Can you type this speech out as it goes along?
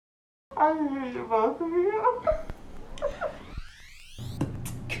I hate both of you.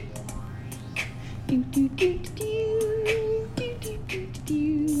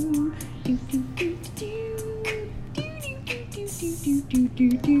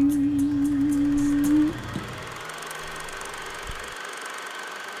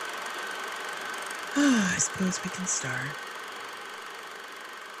 I suppose we can start.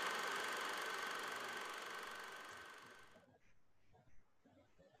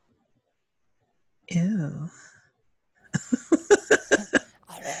 Ew.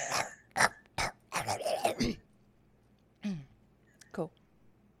 Cool.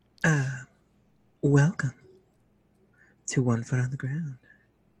 Welcome to One Foot on the Ground.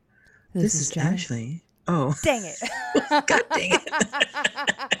 This is Johnny. Ashley. Oh, Dang it. God dang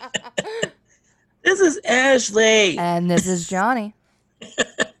it. This is Ashley. And this is Johnny.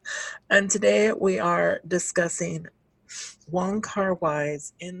 And today we are discussing Wong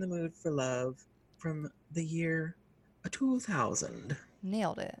Kar-wai's In the Mood for Love from the year 2000.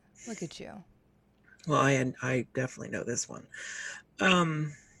 Nailed it. Look at you. Well, I definitely know this one.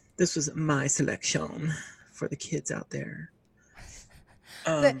 This was my selection for the kids out there.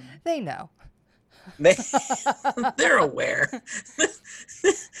 They know. They're aware.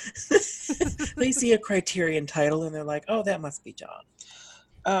 They see a Criterion title and they're like, oh, that must be John.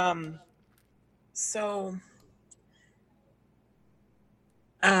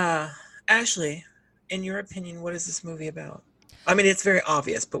 Ashley, in your opinion, what is this movie about? I mean, it's very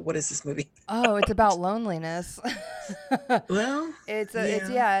obvious, but what is this movie? Oh, it's about loneliness. Well,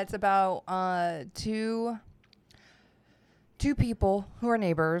 it's about two people who are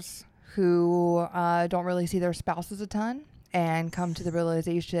neighbors who don't really see their spouses a ton and come to the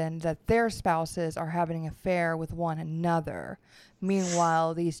realization that their spouses are having an affair with one another.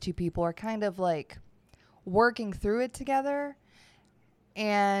 Meanwhile, these two people are kind of like working through it together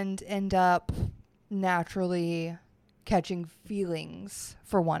and end up naturally catching feelings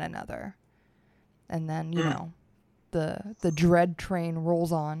for one another. And then, you know, the dread train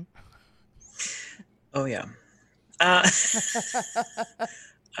rolls on. Oh, yeah. I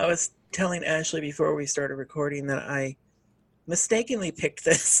was telling Ashley before we started recording that I mistakenly picked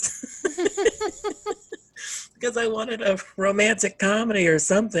this because I wanted a romantic comedy or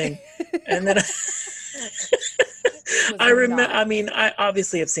something. And then I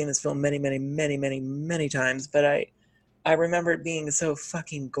obviously have seen this film many times, but I remember it being so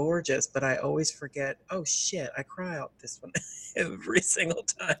fucking gorgeous, but I always forget, oh shit, I cry out this one every single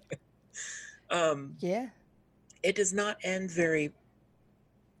time. Yeah. It does not end very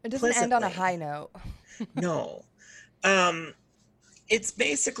It doesn't end on a pleasantly. high note. No. It's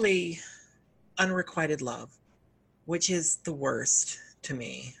basically unrequited love, which is the worst to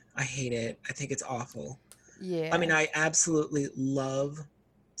me. I hate it. I think it's awful. Yeah. I mean, I absolutely love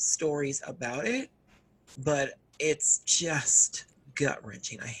stories about it, but it's just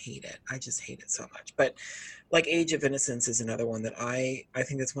gut-wrenching. I hate it. I just hate it so much. But like Age of Innocence is another one that I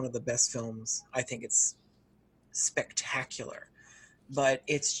think that's one of the best films. I think it's spectacular. But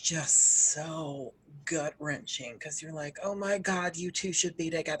it's just so gut-wrenching because you're like, oh my God, you two should be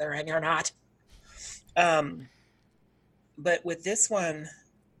together and you're not. But with this one,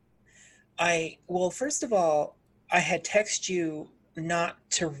 first of all, I had texted you not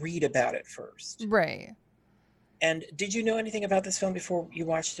to read about it first. Right. And did you know anything about this film before you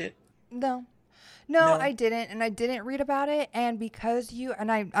watched it? No, No? I didn't, and I didn't read about it. And because you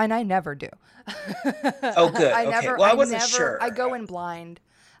and I never do. Oh, good. I Okay. never. Well, I I wasn't never. sure. I go in blind.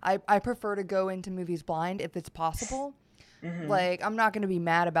 I prefer to go into movies blind if it's possible. Mm-hmm. Like, I'm not going to be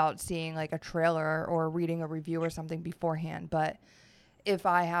mad about seeing like a trailer or reading a review or something beforehand, but if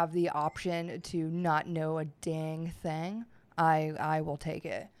I have the option to not know a dang thing, I will take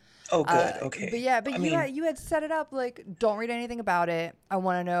it. Oh, good. Okay. But yeah, but you had set it up like, don't read anything about it. I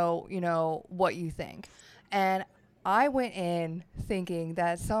want to know, what you think. And I went in thinking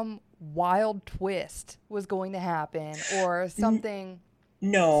that some wild twist was going to happen or something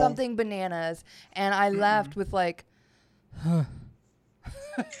bananas, and I left with like, oh,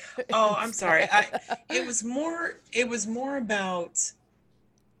 I'm sorry. It was more about,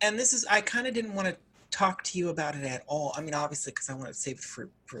 and I kind of didn't want to talk to you about it at all. I mean, obviously, because I want to save it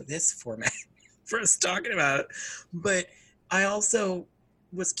for this format for us talking about it. But I also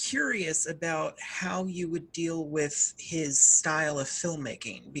was curious about how you would deal with his style of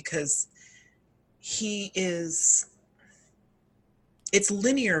filmmaking, because it's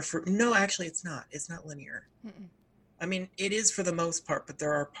linear no, actually it's not linear. Mm-mm. I mean, it is for the most part, but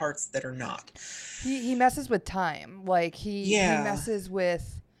there are parts that are not. He messes with time. Like he messes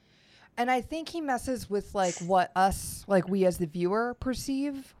with, And I think he messes with like what us, like we as the viewer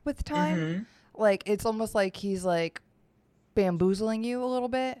perceive with time. Mm-hmm. Like it's almost like he's like bamboozling you a little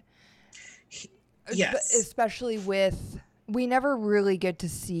bit. But Yes. especially with, we never really get to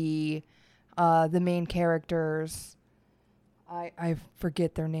see the main characters. I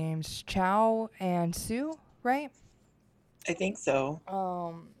forget their names. Chow and Sue, right? I think so.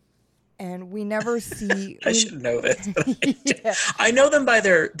 And we never see. I should know this, but Yeah. I know them by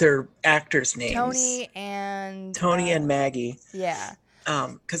their actors' names. Tony and Maggie. Yeah.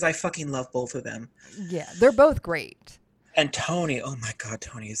 Because I fucking love both of them. Yeah, they're both great. And Tony, oh my god,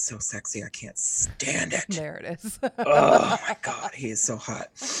 Tony is so sexy. I can't stand it. There it is. Oh my god, he is so hot.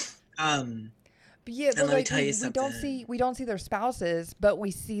 But yeah, but let me like tell you we don't see their spouses, but we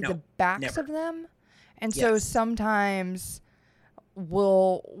see the backs never. of them. And so Yes. sometimes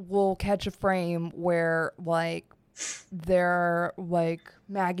we'll catch a frame where like they're like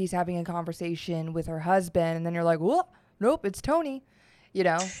Maggie's having a conversation with her husband and then you're like, "Whoa, nope, it's Tony." You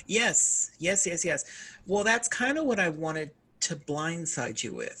know? Yes. Well, that's kind of what I wanted to blindside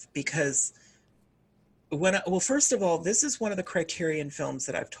you with, because first of all, this is one of the Criterion films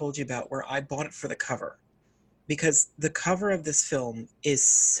that I've told you about where I bought it for the cover, because the cover of this film is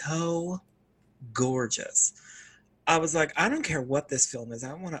so gorgeous. I was like, I don't care what this film is,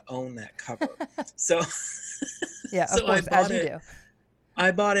 I want to own that cover. So Yeah, so of course, as you do.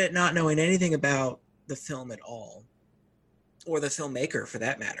 I bought it not knowing anything about the film at all, or the filmmaker for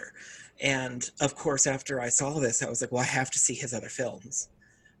that matter. And of course, after I saw this, I was like, well, I have to see his other films.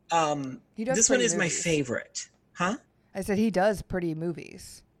 He does This one pretty is my movies. favorite. Huh? I said he does pretty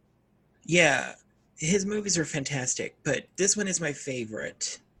movies. Yeah, his movies are fantastic, but this one is my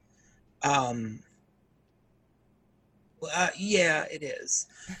favorite. Yeah, it is.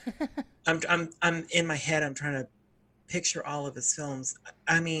 I'm in my head, I'm trying to picture all of his films.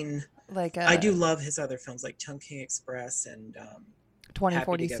 I mean, Like I do love his other films like Chungking Express and 2046.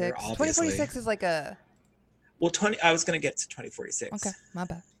 Happy Together, obviously. 2046 is like a Well, I was going to get to 2046. okay, my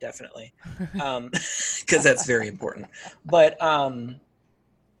bad. Definitely. Because that's very important. But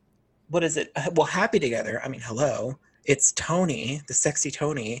what is it? Well, Happy Together, I mean, hello. It's Tony, the sexy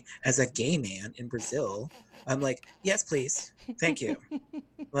Tony, as a gay man in Brazil. I'm like, yes, please. Thank you.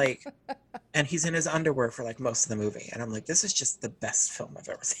 Like, and he's in his underwear for like most of the movie. And I'm like, this is just the best film I've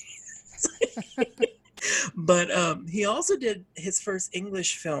ever seen. But he also did his first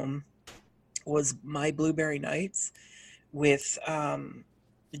English film was My Blueberry Nights with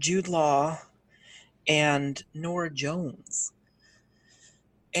Jude Law and Nora Jones.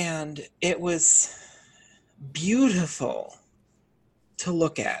 And it was beautiful to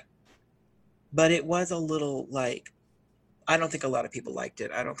look at. But it was a little like, I don't think a lot of people liked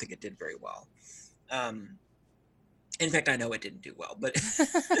it. I don't think it did very well. In fact, I know it didn't do well, but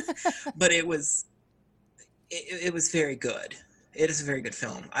but it was very good. It is a very good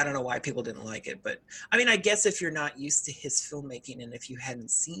film. I don't know why people didn't like it, but I mean, I guess if you're not used to his filmmaking and if you hadn't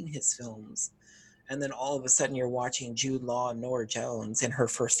seen his films, and then all of a sudden you're watching Jude Law and Nora Jones in her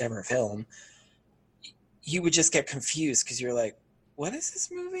first ever film, you would just get confused because you're like, what is this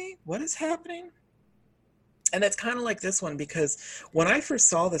movie? What is happening? And that's kind of like this one, because when I first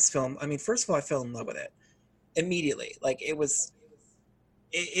saw this film, I mean, first of all, I fell in love with it immediately. Like it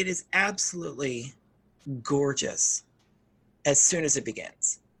is absolutely gorgeous as soon as it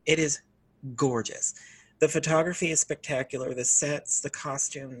begins. It is gorgeous. The photography is spectacular. The sets, the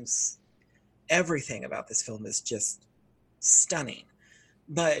costumes, everything about this film is just stunning.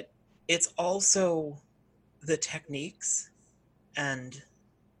 But it's also the techniques and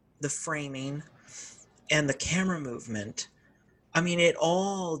the framing and the camera movement. I mean, it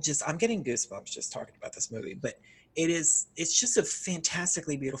all just, I'm getting goosebumps just talking about this movie, but it's just a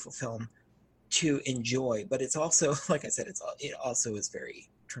fantastically beautiful film to enjoy, but it's also, like I said, it also is very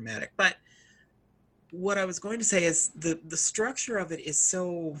traumatic. But what I was going to say is the structure of it is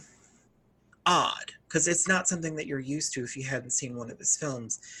so odd, because it's not something that you're used to if you hadn't seen one of his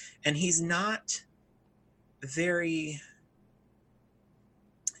films. And he's not very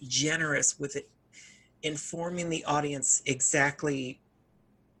generous with it, informing the audience exactly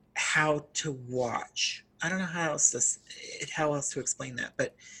how to watch. I don't know how else to explain that,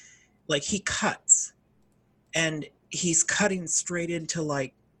 but like he cuts, and he's cutting straight into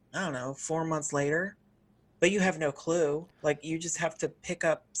like, I don't know, 4 months later, but you have no clue. Like you just have to pick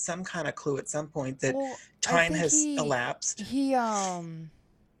up some kind of clue at some point that time has elapsed. He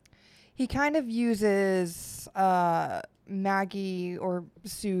kind of uses Maggie or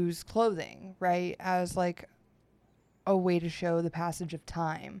Sue's clothing, right, as like a way to show the passage of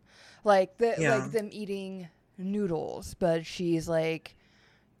time, like like them eating noodles, but she's like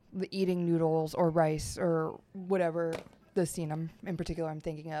eating noodles or rice or whatever the scene in particular I'm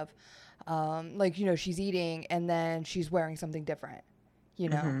thinking of. Like, you know, she's eating and then she's wearing something different, you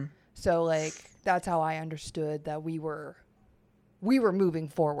know? Mm-hmm. So like, that's how I understood that we were moving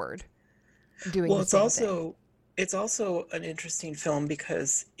forward and doing Well, the same thing. it's also an interesting film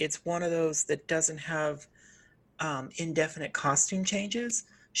because it's one of those that doesn't have indefinite costume changes.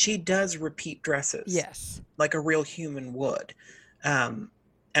 She does repeat dresses Yes. like a real human would. Um,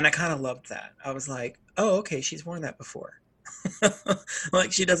 and I kind of loved that. I was like, oh, okay, she's worn that before.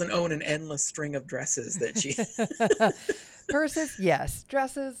 Like she doesn't own an endless string of dresses that she. Purses, yes.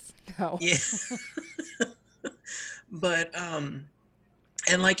 Dresses, no. Yeah. But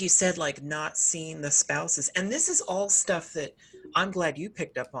and like you said, like not seeing the spouses, and this is all stuff that I'm glad you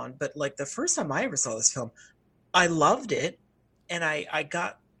picked up on. But like the first time I ever saw this film, I loved it, and I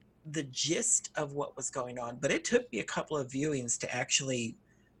got the gist of what was going on. But it took me a couple of viewings to actually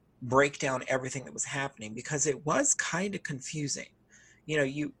break down everything that was happening because it was kind of confusing. You know,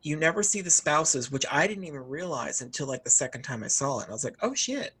 you never see the spouses, which I didn't even realize until like the second time I saw it. I was like, oh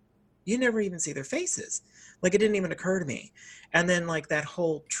shit, you never even see their faces. Like it didn't even occur to me. And then like that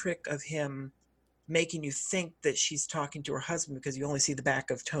whole trick of him making you think that she's talking to her husband because you only see the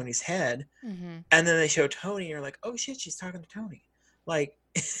back of Tony's head. Mm-hmm. And then they show Tony and you're like, oh shit, she's talking to Tony. Like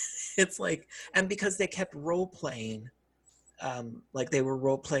it's like, and because they kept role playing, like they were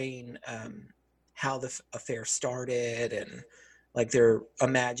role playing how the affair started, and like they're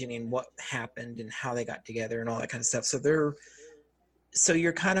imagining what happened and how they got together and all that kind of stuff. So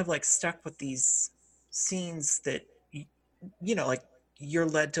you're kind of like stuck with these scenes that you know, like you're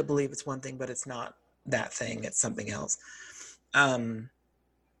led to believe it's one thing, but it's not that thing, it's something else. um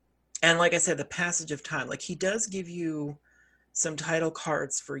and like I said, the passage of time, like he does give you some title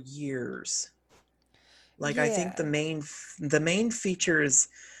cards for years. Like I think Yeah. the main feature is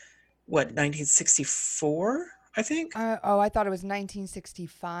what, 1964, I think. I thought it was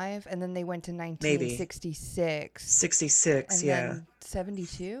 1965, and then they went to Maybe 1966, 66, and yeah. then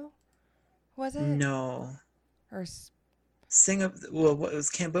 72, was it? No, Or well, what was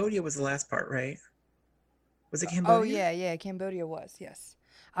Cambodia was the last part, right? Was it oh Cambodia? yeah, Cambodia was, yes.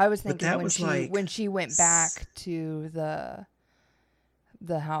 I was But thinking that was like when she went back to the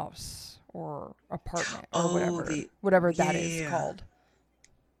house or apartment or oh, the whatever yeah, that yeah, is yeah. called.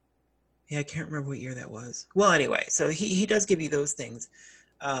 Yeah, I can't remember what year that was. Well, anyway, so he does give you those things.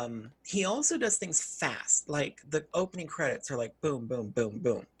 He also does things fast, like the opening credits are like boom, boom, boom,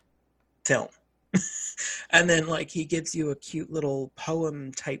 boom, film. And then like he gives you a cute little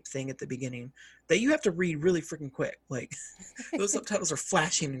poem type thing at the beginning that you have to read really freaking quick. Like those subtitles are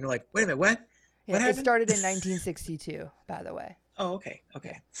flashing and you're like, wait a minute, what? Yeah, What it happened? started in 1962, by the way. Oh, okay, Yeah.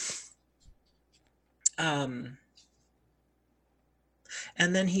 okay. Um,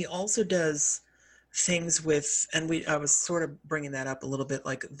 and then he also does things with, and I was sort of bringing that up a little bit,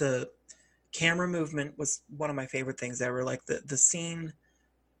 like the camera movement was one of my favorite things ever. Like the scene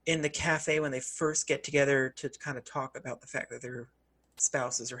in the cafe when they first get together to kind of talk about the fact that their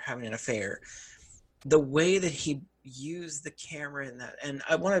spouses are having an affair, the way that he used the camera in that. And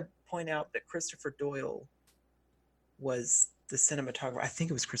I want to point out that Christopher Doyle was the cinematographer. I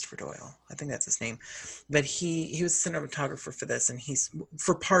think it was Christopher Doyle, I think that's his name, but he was a cinematographer for this, and he's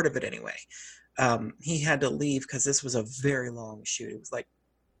for part of it anyway. He had to leave because this was a very long shoot. It was like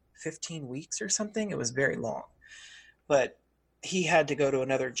 15 weeks or something. It was very long, but he had to go to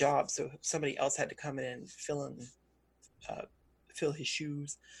another job, so somebody else had to come in and fill his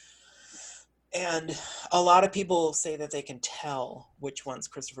shoes. And a lot of people say that they can tell which ones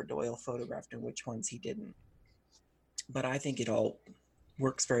Christopher Doyle photographed and which ones he didn't. But I think it all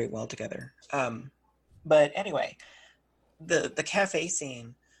works very well together. But anyway, the cafe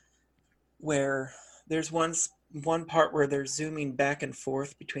scene where there's one part where they're zooming back and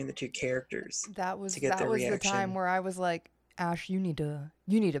forth between the two characters to get That their was the time reaction. where I was like, Ash, you need to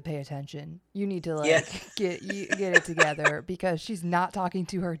pay attention. You need to Yeah, like get it together because she's not talking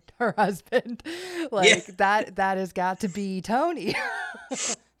to her husband. yeah, Like that has got to be Tony.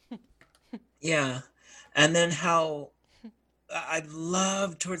 yeah. And then how I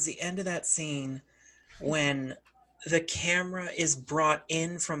love towards the end of that scene when the camera is brought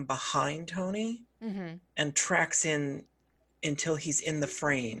in from behind Tony Hmm. and tracks in until he's in the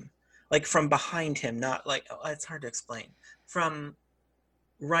frame, like from behind him, not like, oh, it's hard to explain, from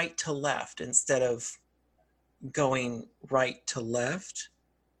right to left instead of going right to left.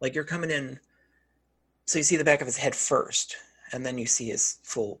 Like you're coming in, so you see the back of his head first, and then you see his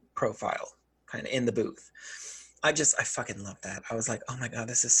full profile kind of in the booth. I fucking love that. I was like, oh my God,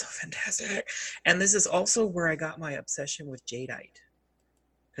 this is so fantastic. And this is also where I got my obsession with jadeite.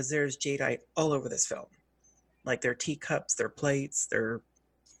 because there's jadeite all over this film, like their teacups, their plates,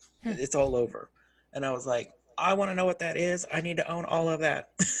 it's all over. And I was like, I want to know what that is. I need to own all of that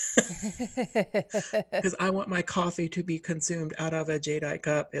because I want my coffee to be consumed out of a jadeite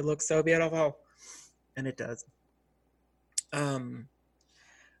cup. It looks so beautiful, and it does.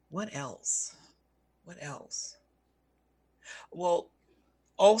 What else? What else? Well,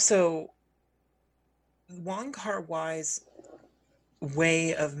 also, Wong Kar-wai's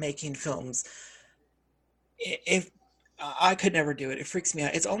way of making films, if I could never do it, it freaks me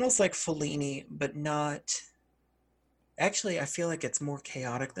out. It's almost like Fellini, but not. Actually, I feel like it's more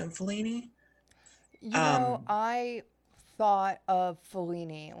chaotic than Fellini. I thought of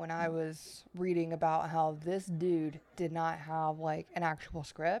Fellini when I was reading about how this dude did not have like an actual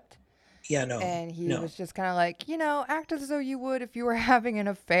script. Yeah, no, And he no. was just kind of like, act as though you would if you were having an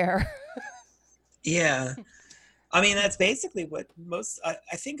affair. Yeah. I mean, that's basically what I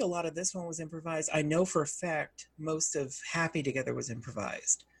think a lot of this one was improvised. I know for a fact most of Happy Together was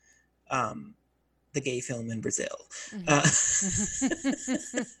improvised. The gay film in Brazil.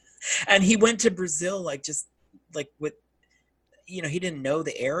 And he went to Brazil, like, just like with, he didn't know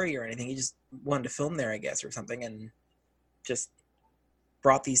the area or anything. He just wanted to film there, I guess, or something. And just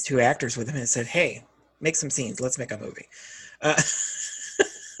brought these two actors with him and said, hey, make some scenes. Let's make a movie.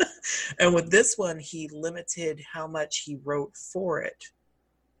 And with this one, he limited how much he wrote for it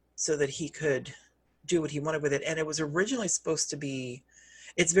so that he could do what he wanted with it. And it was originally supposed to be,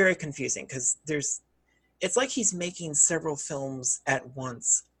 it's very confusing because it's like he's making several films at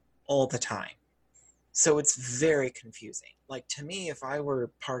once all the time. So it's very confusing. Like, to me, if I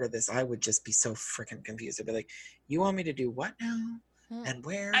were part of this, I would just be so freaking confused. I'd be like, you want me to do what now? And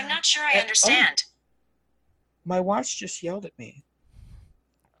where? I'm not sure I understand. My watch just yelled at me.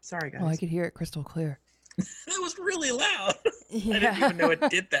 Sorry, guys. Oh, I could hear it crystal clear. That was really loud. Yeah. I didn't even know it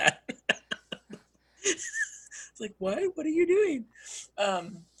did that. It's like, what? What are you doing?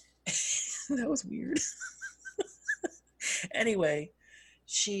 That was weird. Anyway,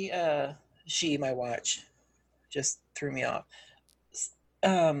 my watch just threw me off.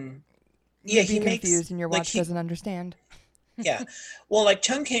 Yeah, You'd be he confused makes, and your like, watch doesn't understand. Yeah. Well, like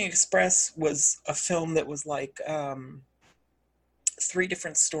Chungking Express was a film that was like 3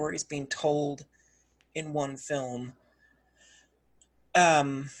 different stories being told in one film.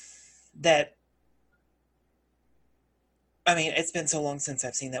 That, I mean, it's been so long since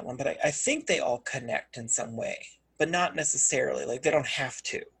I've seen that one, but I think they all connect in some way, but not necessarily. Like, they don't have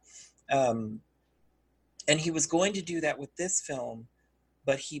to. And he was going to do that with this film,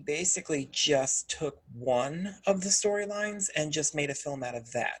 but he basically just took one of the storylines and just made a film out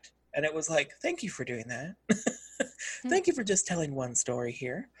of that. And it was like, thank you for doing that. Thank you for just telling one story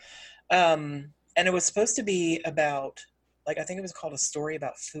here. And it was supposed to be about, like, I think it was called A Story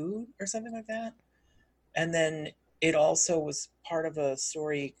About Food or something like that. And then it also was part of a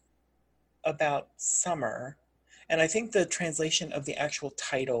story about summer. And I think the translation of the actual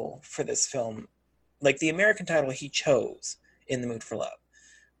title for this film, like the American title he chose, In the Mood for Love,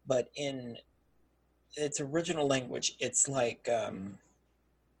 but in its original language, it's like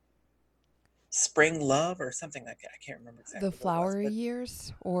Spring Love or something like that. I can't remember exactly. The flower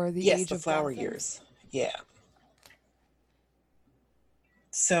years or the yes, age the of flower blossoms? years. Yeah.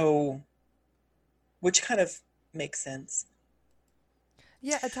 So, which kind of makes sense.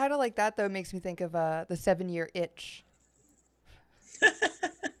 Yeah, a title like that though makes me think of the 7-Year Itch.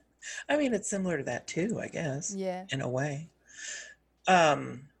 I mean, it's similar to that too, I guess. Yeah. In a way.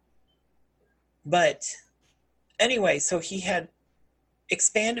 But anyway, so he had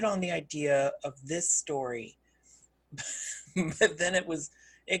expanded on the idea of this story, but then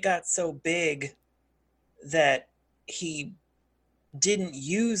it got so big that he didn't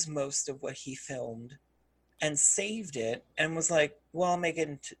use most of what he filmed and saved it and was like, well,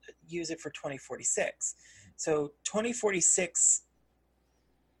 I'll use it for 2046. So 2046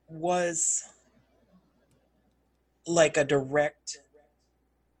 was like a direct,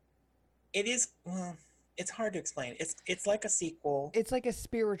 it is, well, it's hard to explain. It's like a sequel. It's like a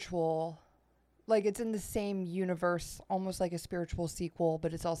spiritual, like it's in the same universe, almost like a spiritual sequel,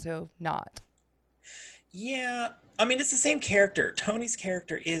 but it's also not. Yeah, I mean, it's the same character. Tony's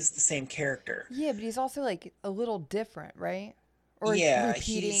character is the same character. Yeah, but he's also like a little different, right? Or Yeah,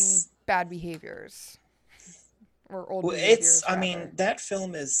 repeating bad behaviors or old well, behaviors. I mean, that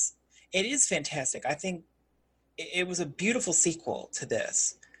film it is fantastic. I think it was a beautiful sequel to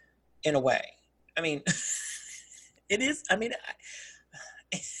this, in a way. I mean, it is. I mean,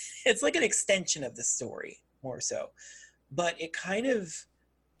 it's like an extension of the story more so, but it kind of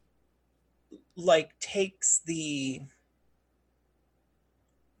like takes the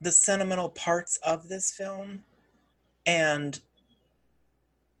the sentimental parts of this film and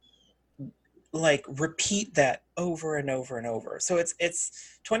like repeat that over and over and over. So it's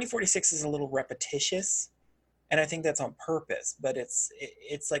 2046 is a little repetitious, and I think that's on purpose, but it's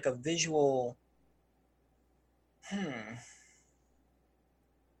like a visual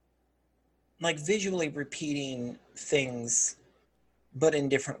like visually repeating things but in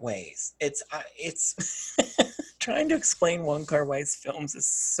different ways. It's trying to explain Wong Kar-wai's films is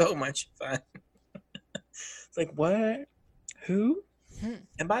so much fun. It's like, what? Who?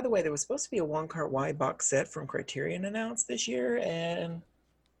 And by the way, there was supposed to be a Wong Kar-wai box set from Criterion announced this year, and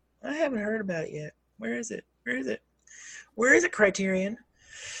I haven't heard about it yet. Where is it? Where is it? Where is it, Criterion?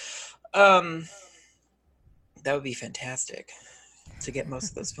 That would be fantastic to get most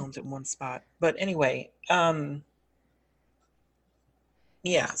of those films in one spot. But anyway,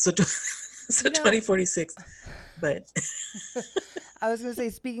 yeah. So 2046, but I was gonna say,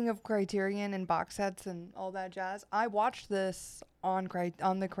 speaking of Criterion and box sets and all that jazz, I watched this on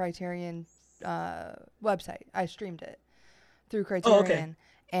the Criterion website. I streamed it through Criterion,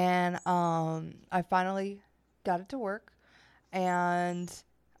 and I finally got it to work, and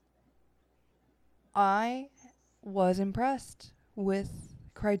I was impressed with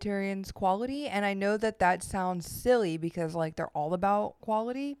Criterion's quality. And I know that sounds silly because like they're all about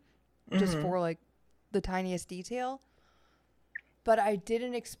quality, just for like the tiniest detail. But I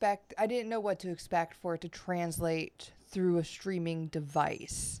didn't know what to expect for it to translate through a streaming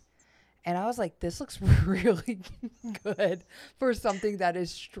device. And I was like, this looks really good for something that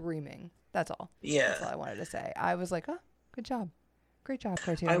is streaming. That's all. yeah. That's all I wanted to say. I was like, oh, good job. Great job,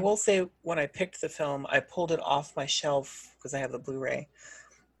 Criterion. I will say, when I picked the film, I pulled it off my shelf because I have the Blu-ray,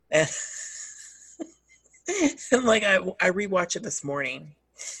 and, and like I rewatched it this morning,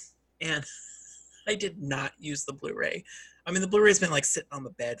 and I did not use the Blu-ray. I mean, the Blu-ray's been like sitting on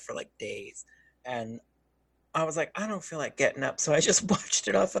the bed for like days, and I was like, I don't feel like getting up, so I just watched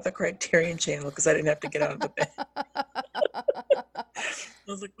it off of the Criterion channel because I didn't have to get out of the bed. I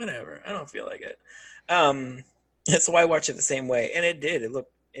was like, whatever, I don't feel like it. So I watched it the same way, and it did. It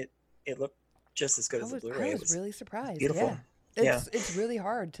looked just as good as the Blu-ray. I was really surprised. Beautiful. Yeah. It's really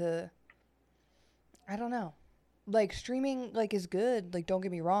hard to. I don't know. Like streaming, like is good. Like don't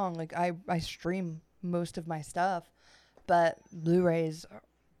get me wrong. Like I stream most of my stuff, but Blu-rays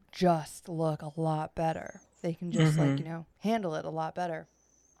just look a lot better. They can just like handle it a lot better.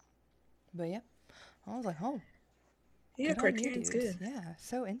 But yeah, I was like, oh. Yeah, Criterion's good. Yeah,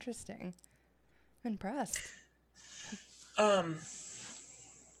 so interesting. I'm impressed.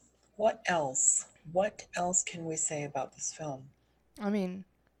 What else? What else can we say about this film? I mean,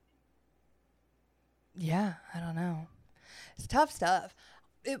 yeah, I don't know. It's tough stuff.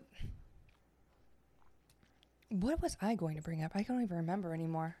 What was I going to bring up? I don't even remember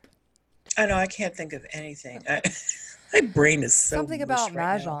anymore. I know, I can't think of anything. My brain is so something about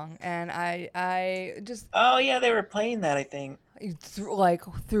right Mahjong, and I just oh yeah, they were playing that, I think,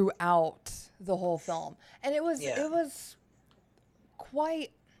 throughout the whole film, and it was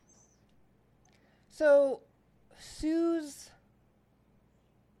quite. So, Sue's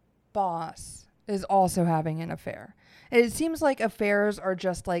boss is also having an affair. It seems like affairs are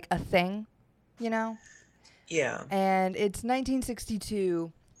just like a thing, you know? Yeah. And it's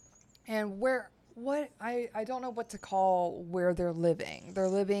 1962, and I don't know what to call where they're living. They're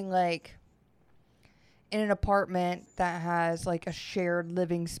living like in an apartment that has like a shared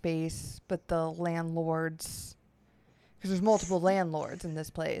living space, but the landlords, because there's multiple landlords in this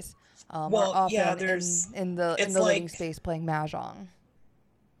place, are often in the living space playing Mahjong.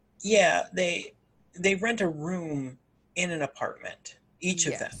 Yeah, they rent a room in an apartment, each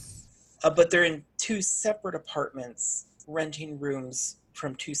of them. But they're in two separate apartments, renting rooms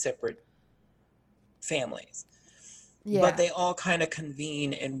from two separate families. Yeah. But they all kind of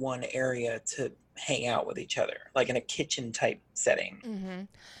convene in one area to hang out with each other, like in a kitchen type setting. Mm-hmm.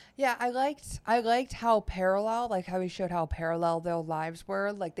 Yeah, I liked how parallel, like how he showed how parallel their lives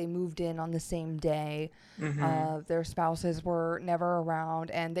were. Like they moved in on the same day. Mm-hmm. Their spouses were never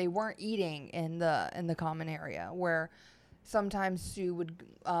around, and they weren't eating in the common area where sometimes Sue would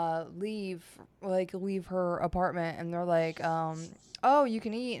leave her apartment, and they're like, oh, you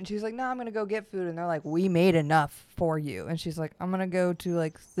can eat, and she's like, no, I'm gonna go get food, and they're like, we made enough for you, and she's like, I'm gonna go to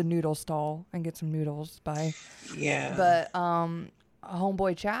like the noodle stall and get some noodles. Bye. Yeah. But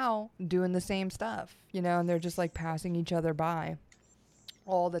homeboy Chow doing the same stuff, and they're just like passing each other by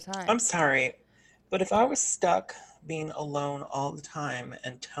all the time. I'm sorry, but if I was stuck being alone all the time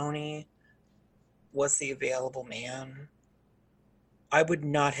and Tony was the available man, I would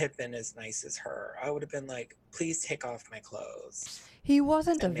not have been as nice as her. I would have been like, please take off my clothes He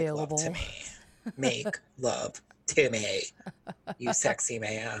wasn't and make love to available. me. Make love to me, you sexy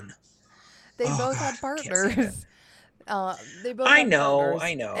man. They Oh both God, had can't stand it. partners. They both had I partners,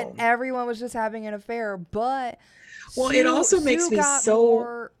 and know. everyone was just having an affair. But Well, it also makes Sue me got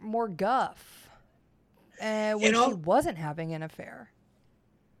so. more guff when It she all. wasn't having an affair.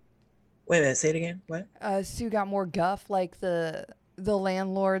 Wait a minute. Say it again. What? Sue got more guff. Like the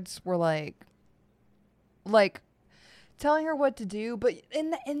landlords were like telling her what to do, but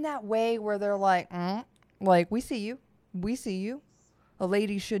in that way where they're like we see you. A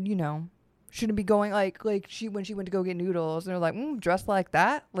lady should shouldn't be going like she when she went to go get noodles, and they're like dressed like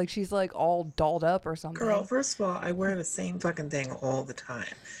that, like she's like all dolled up or something. Girl, first of all, I wear the same fucking thing all the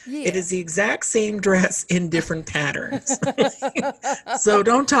time. Yeah. It is the exact same dress in different patterns. So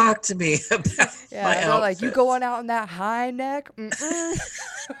don't talk to me about Yeah, my they're like, you outfits. going out in that high neck? Mm-mm.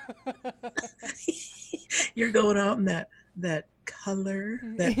 You're going out in that color,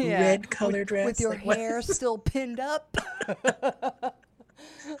 that Yeah, red color dress. with your Like, what- hair still pinned up.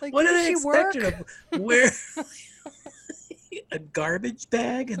 Like, What are didn't they she work? expecting of wear a garbage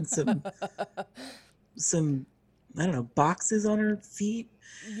bag and some I don't know boxes on her feet?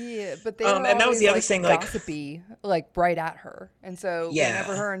 Yeah, but they were And that was always the other like thing, like gossipy, like right at her. And so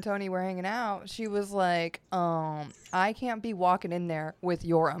whenever yeah, her and Tony were hanging out, she was like, I can't be walking in there with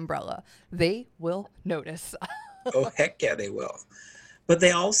your umbrella. They will notice. oh heck yeah, they will. But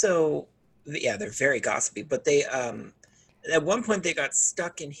they also, yeah, they're very gossipy. But they at one point they got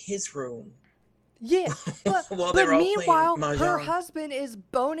stuck in his room Yeah, but, while they but were all playing meanwhile, her mahjong. husband is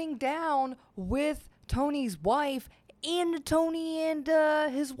boning down with Tony's wife in Tony and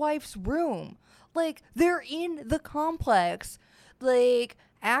his wife's room. Like, they're in the complex, like,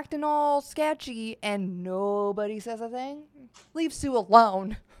 acting all sketchy, and nobody says a thing. Leave Sue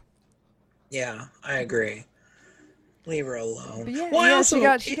alone. Yeah, I agree. Leave her But alone. yeah, Well, I yeah,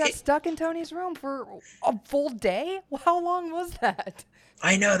 also she got stuck in Tony's room for a full day. How long was that?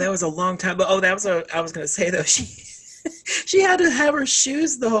 I know that was a long time, but that was I was gonna say though, she had to have her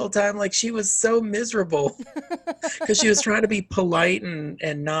shoes the whole time, like she was so miserable because she was trying to be polite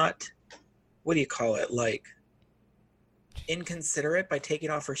and not, what do you call it, like inconsiderate by taking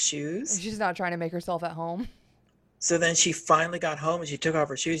off her shoes. She's not trying to make herself at home. So then she finally got home and she took off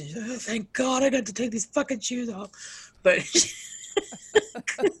her shoes and she's like, oh, thank God I got to take these fucking shoes off. But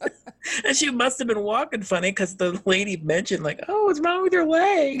and she must have been walking funny because the lady mentioned like, oh, what's wrong with your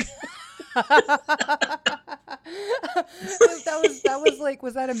leg? that was like,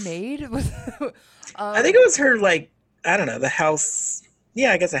 was that a maid? I think it was her, like, I don't know, the house.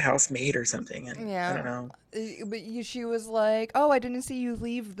 Yeah, I guess a housemaid or something. And Yeah. I don't know. But she was like, "Oh, I didn't see you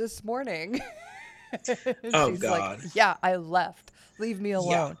leave this morning." Oh, She's God. like, "Yeah, I left. Leave me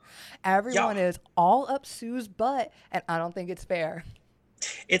alone." Everyone is all up Sue's butt, and I don't think it's fair.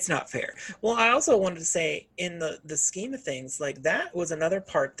 It's not fair. Well, I also wanted to say, in the scheme of things, like, that was another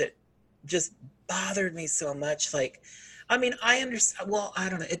part that just bothered me so much. Like, I mean, I understand. Well, I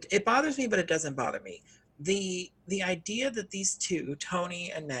don't know. It bothers me, but it doesn't bother me. The idea that these two,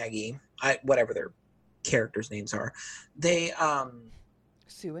 Tony and Maggie, whatever their characters' names are, they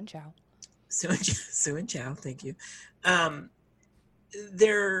Sue and Chow. Sue and Chow, thank you.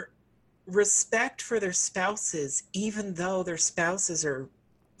 Their respect for their spouses, even though their spouses are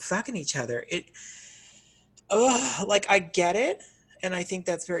fucking each other, like, I get it, and I think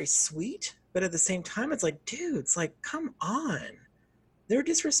that's very sweet, but at the same time, it's like, dudes, like, come on. They're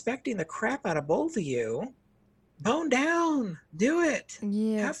disrespecting the crap out of both of you. Bone down. Do it.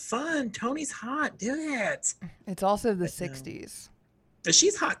 Yeah, Have fun. Tony's hot. Do it. it's also the But no. '60s. But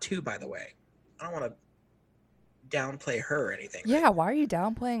she's hot too, by the way. I don't want to downplay her or anything. Yeah, why are you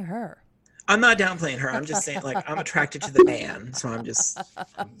downplaying her? I'm not downplaying her. I'm just saying, like, I'm attracted to the man, so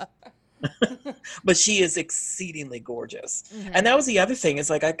but she is exceedingly gorgeous. Mhm. And that was the other thing. Is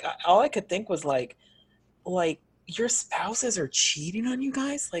like, all I could think was like your spouses are cheating on you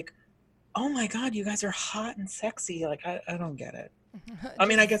guys. Like, oh my God, you guys are hot and sexy. Like, I don't get it. I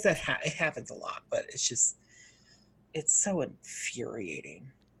mean, I guess that it happens a lot, but it's so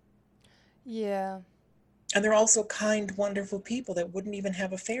infuriating. Yeah. And they're also kind, wonderful people that wouldn't even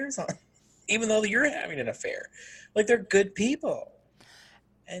have affairs on, even though you're having an affair. Like, they're good people.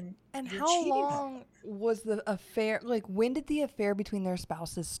 And you're how cheating on long them. was the affair? Like, when did the affair between their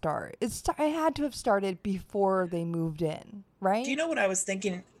spouses start? It had to have started before they moved in, right? Do you know what I was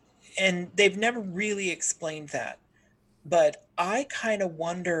thinking? And they've never really explained that. But I kind of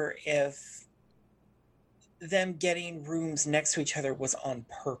wonder if them getting rooms next to each other was on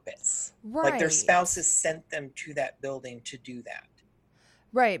purpose. Right. Like, their spouses sent them to that building to do that.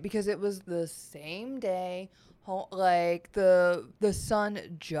 Right, because it was the same day. Like the son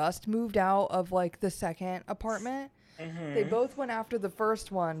just moved out of like the second apartment. They Mm-hmm. both went after the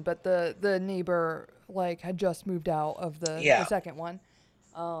first one, but the neighbor like had just moved out of the Yeah. second one.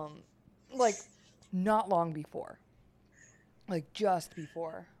 Like not long before. Like just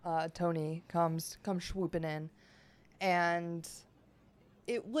before Tony comes swooping in, and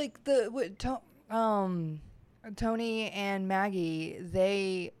it like Tony and Maggie,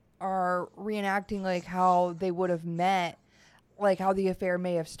 they are reenacting like how they would have met, like how the affair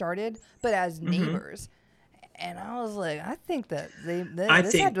may have started, but as Mm-hmm. neighbors. And I was like, I think that I this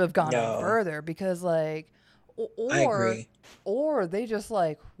had think to have gone on no. further because like, I or agree. or they just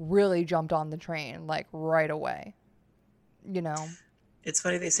like really jumped on the train like right away, you know. It's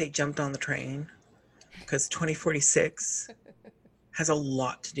funny they say jumped on the train because 2046 has a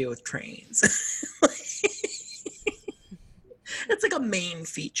lot to do with trains. It's like a main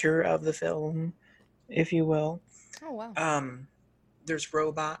feature of the film, if you will. Oh wow. There's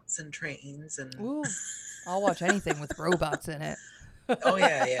robots and trains and Ooh, I'll watch anything with robots in it. oh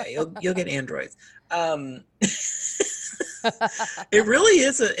yeah, you'll get androids. It really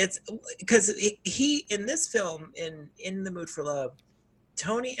is it's because he in this film in The Mood for Love,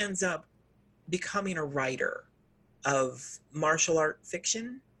 Tony ends up becoming a writer of martial art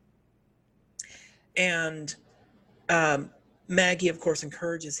fiction, and Maggie, of course,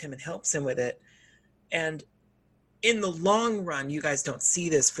 encourages him and helps him with it. And in the long run, you guys don't see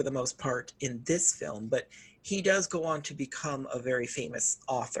this for the most part in this film, but he does go on to become a very famous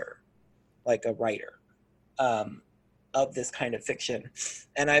author, like a writer of this kind of fiction.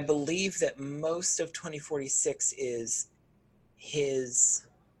 And I believe that most of 2046 is his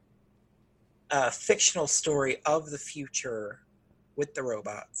fictional story of the future with the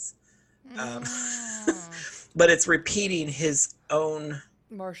robots. Um, but it's repeating his own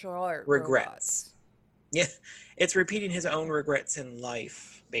Martial art regrets. robots. Yeah, it's repeating his own regrets in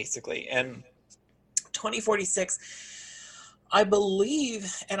life, basically. And 2046, I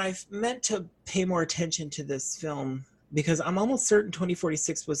believe, and I've meant to pay more attention to this film because I'm almost certain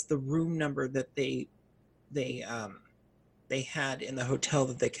 2046 was the room number that they had in the hotel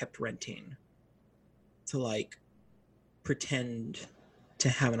that they kept renting to like pretend to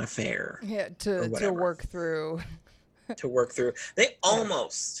have an affair Yeah, or to whatever. work through. To work through. They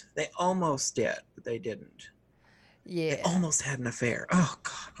almost did, but they didn't. They Yeah. almost had an affair. Oh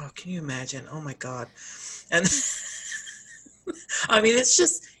God. Oh, can you imagine? Oh my God. And I mean,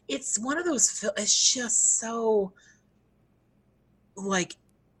 it's one of those. It's just so like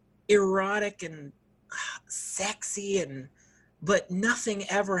erotic and sexy, and but nothing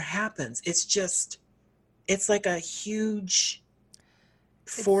ever happens. It's like a huge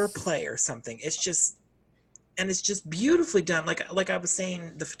foreplay or something. It's just beautifully done. Like I was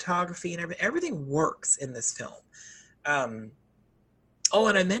saying, the photography and everything works in this film. Oh,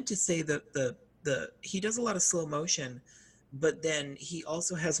 and I meant to say that the he does a lot of slow motion, but then he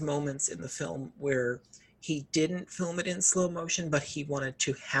also has moments in the film where he didn't film it in slow motion, but he wanted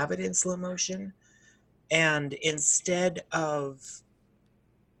to have it in slow motion. And instead of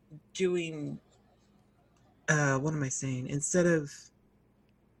doing what am I saying? Instead of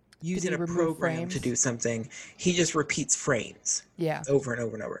using a program to do something, he just repeats frames Yeah. over and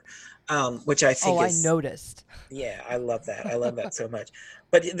over and over, which I think I noticed. Yeah, I love that. I love that so much.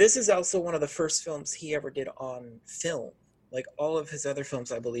 But this is also one of the first films he ever did on film. Like all of his other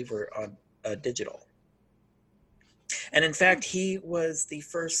films, I believe, were on digital. And in fact, he was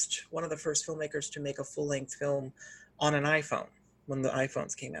one of the first filmmakers to make a full-length film on an iPhone when the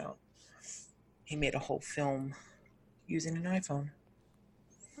iPhones came out. He made a whole film using an iPhone.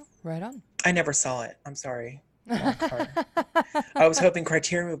 Right on. I never saw it. I'm sorry. I was hoping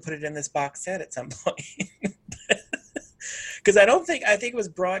Criterion would put it in this box set at some point. Because I think it was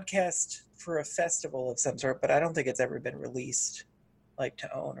broadcast for a festival of some sort, but I don't think it's ever been released like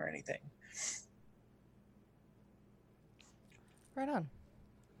to own or anything. Right on.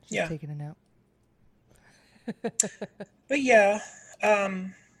 Just Yeah. taking a note. But yeah.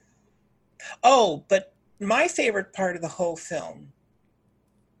 Oh, but my favorite part of the whole film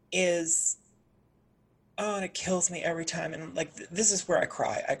is, oh, and it kills me every time. And like, this is where I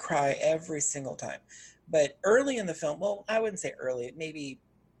cry. I cry every single time. But early in the film, well, I wouldn't say early, maybe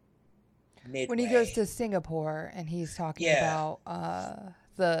midway. When he goes to Singapore and he's talking about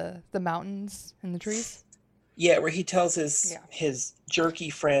the mountains and the trees. Yeah, where he tells his jerky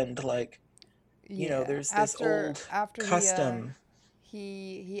friend, like, you know, there's this old custom.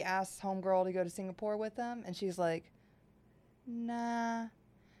 He asks homegirl to go to Singapore with him, and she's like, nah.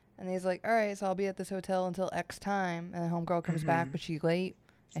 And he's like, all right, so I'll be at this hotel until X time. And the homegirl comes back, but she's late.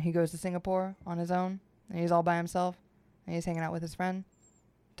 and he goes to Singapore on his own, and he's all by himself, and he's hanging out with his friend,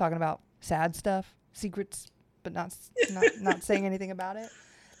 talking about sad stuff, secrets, but not saying anything about it.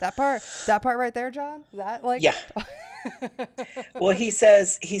 That part right there, John. That like Yeah. Well, he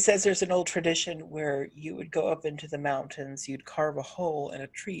says there's an old tradition where you would go up into the mountains, you'd carve a hole in a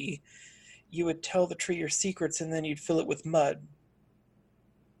tree, you would tell the tree your secrets, and then you'd fill it with mud.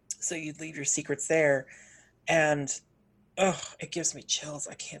 So you'd leave your secrets there, and it gives me chills.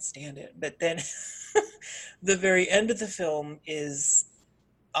 I can't stand it. But then the very end of the film is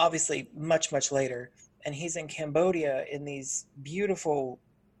obviously much, much later, and he's in Cambodia in these beautiful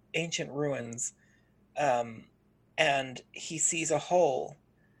ancient ruins, and he sees a hole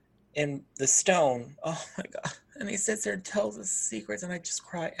in the stone. Oh my God. And he sits there and tells us secrets, and I just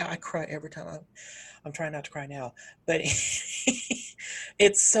cry. I cry every time. I'm trying not to cry now, but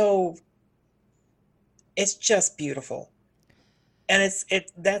it's just beautiful. And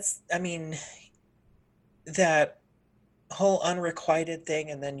that whole unrequited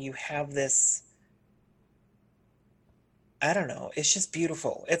thing, and then you have this, I don't know, it's just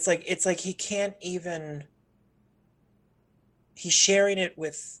beautiful. It's like he can't even, he's sharing it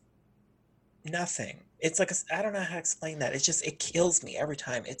with nothing. It's like I don't know how to explain that. It's just, it kills me every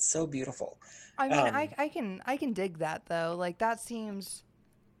time. It's so beautiful. I mean, I can dig that though. Like that seems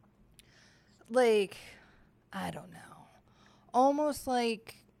like, I don't know, almost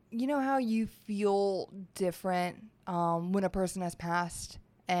like, you know how you feel different when a person has passed,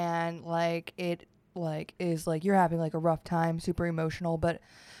 and like it like is like you're having like a rough time, super emotional. But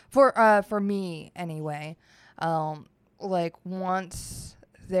for me anyway, like once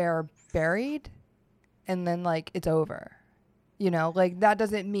they're buried and then like it's over, you know, like that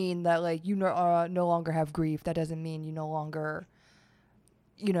doesn't mean that like you no longer have grief. That doesn't mean you no longer,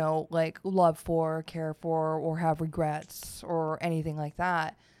 you know, like love for, care for, or have regrets or anything like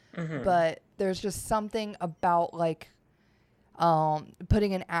that. Mm-hmm. But there's just something about like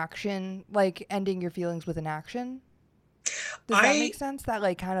putting an action, like ending your feelings with an action. Does that make sense? That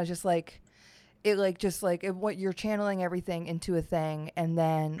like kind of just like it, like just like what you're channeling everything into a thing, and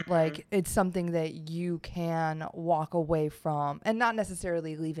then like it's something that you can walk away from and not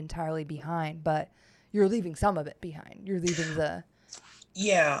necessarily leave entirely behind, but you're leaving some of it behind. You're leaving the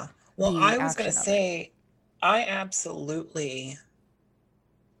Yeah. Well, the I was going action to of it. say, I absolutely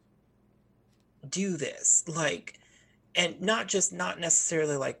do this. Like, and not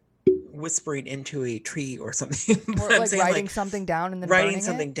necessarily like whispering into a tree or something, Or but I'm like saying writing like something down and then writing burning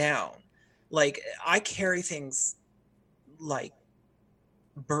something it. down. Like, I carry things like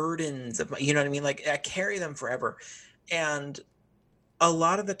burdens of my, you know what I mean? Like, I carry them forever. And a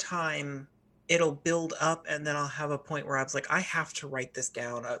lot of the time it'll build up, and then I'll have a point where I was like, I have to write this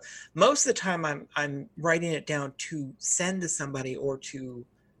down. Most of the time I'm writing it down to send to somebody or to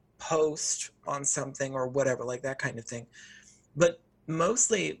post on something or whatever, like that kind of thing. But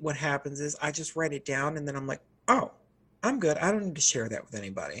mostly what happens is I just write it down, and then I'm like, oh, I'm good. I don't need to share that with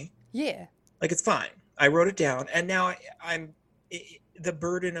anybody. Yeah. Like, it's fine. I wrote it down, and now the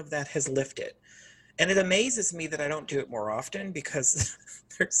burden of that has lifted. And it amazes me that I don't do it more often, because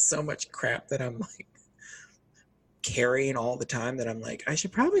there's so much crap that I'm like carrying all the time that I'm like, I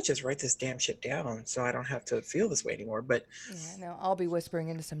should probably just write this damn shit down so I don't have to feel this way anymore. But Yeah, no, I'll be whispering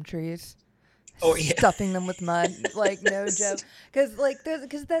into some trees. Oh, yeah. Stuffing them with mud, like no joke. Because like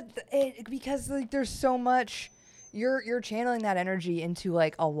because like there's so much, you're channeling that energy into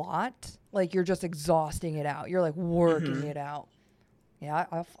like a lot. Like you're just exhausting it out. You're like working it out. Yeah,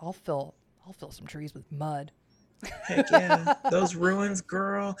 I'll fill some trees with mud. Heck yeah, those ruins,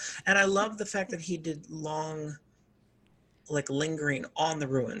 girl. And I love the fact that he did long, like lingering on the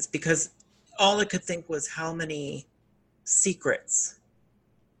ruins, because all I could think was how many secrets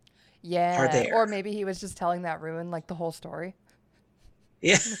are Yeah, there. or maybe he was just telling that ruin like the whole story.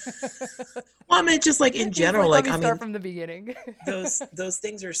 Yeah. Well, I mean, just like in He's general, like, like, let me I start mean, from the beginning. those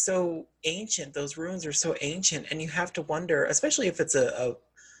things are so ancient. Those ruins are so ancient, and you have to wonder, especially if it's a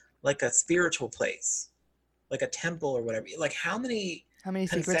like a spiritual place, like a temple or whatever. Like, how many secrets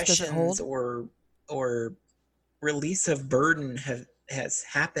does it confessions hold? or release of burden has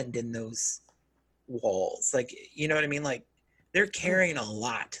happened in those walls? Like, you know what I mean? Like, they're carrying a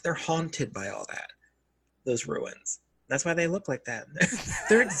lot. They're haunted by all that. Those ruins. That's why they look like that.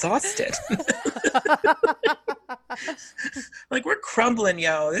 They're exhausted. Like, we're crumbling,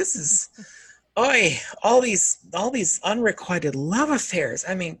 yo. This is, oi, all these unrequited love affairs.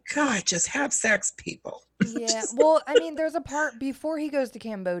 I mean, God, just have sex, people. Yeah, well, I mean, there's a part before he goes to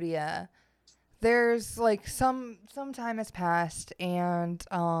Cambodia. There's like some time has passed, and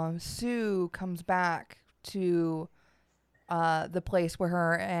Sue comes back to the place where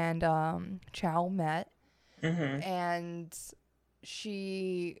her and Chow met, Mm-hmm. and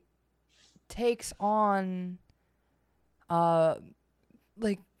she takes on uh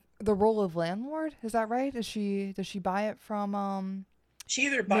like the role of landlord. Is that right? Does she buy it from She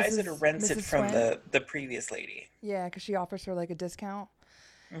either buys it or rents it Mrs. from Swen? the previous lady. Yeah, because she offers her like a discount.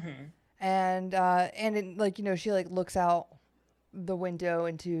 Mm-hmm. And it, like, you know, she like looks out the window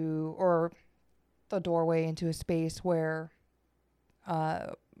into, or the doorway into, a space where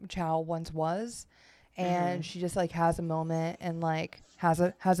uh Chow once was, Mm-hmm. and she just like has a moment and like has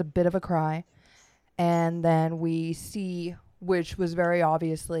a bit of a cry, and then we see, which was very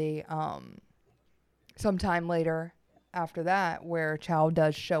obviously sometime later after that, where Chow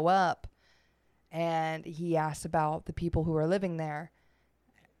does show up, and he asks about the people who are living there,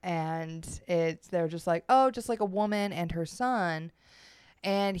 and they're just like, oh, just like a woman and her son,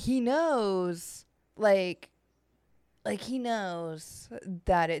 and he knows, like he knows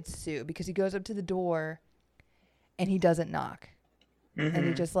that it's Sue, because he goes up to the door and he doesn't knock, and he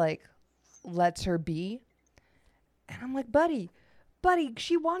Mm-hmm. just like lets her be. And I'm like, buddy,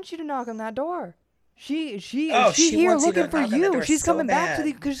 she wants you to knock on that door. She is Oh, she she here wants you looking to for knock on the you. door She's so coming back to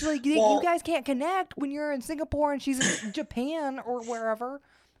the, bad. because like you Well, guys can't connect when you're in Singapore and she's in Japan or wherever.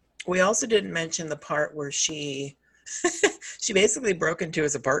 we also didn't mention the part where she she basically broke into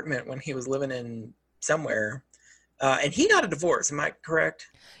his apartment when he was living in somewhere, and he got a divorce. Am I correct?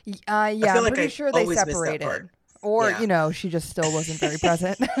 I Yeah, feel I'm like pretty I sure they always miss that part. separated, or Yeah, you know, she just still wasn't very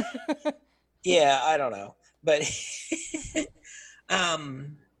present. yeah, I don't know, but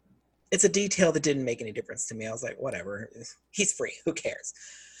um, it's a detail that didn't make any difference to me. I was like, whatever, he's free, who cares?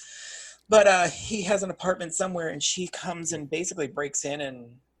 But he has an apartment somewhere, and she comes and basically breaks in and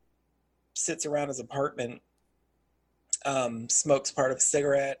sits around his apartment, smokes part of a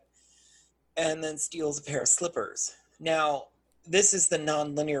cigarette, and then steals a pair of slippers. Now, this is the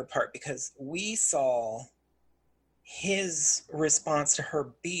non-linear part because we saw his response to her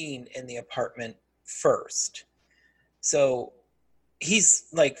being in the apartment first. So he's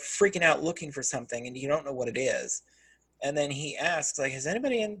like freaking out looking for something and you don't know what it is. And then he asks, like, has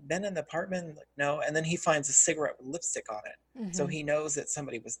anybody been in the apartment? Like, no. And then he finds a cigarette with lipstick on it. So Hmm. he knows that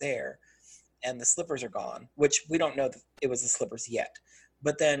somebody was there, and the slippers are gone, which we don't know that it was the slippers yet.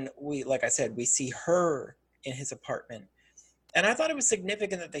 But then we, like I said, we see her in his apartment. And I thought it was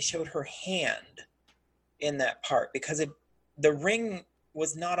significant that they showed her hand in that part because the ring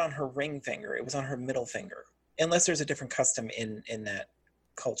was not on her ring finger, it was on her middle finger. Unless there's a different custom in that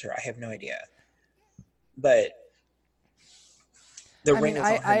culture. I have no idea. But the I mean, ring was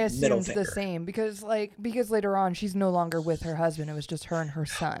on her I middle assumed the finger. same, because later on she's no longer with her husband. It was just her and her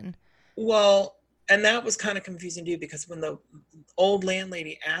son. Well, and that was kind of confusing too because when the old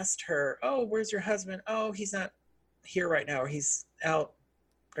landlady asked her, "Oh, where's your husband?" "Oh, he's not here right now, or he's out,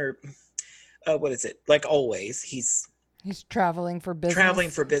 or what is it? Like always, he's He's traveling for traveling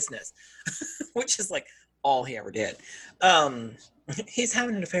business. for business," which is like all he ever did. Um, he's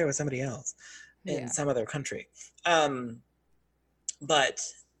having an affair with somebody else in Yeah. some other country. Um, but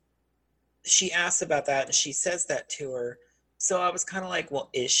she asks about that and she says that to her. So I was kind of like, well,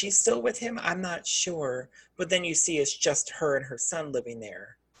 is she still with him? I'm not sure. But then you see it's just her and her son living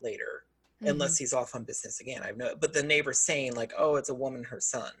there later, Hmm. unless he's off on business again. I've no, but the neighbor's saying like, oh, it's a woman and her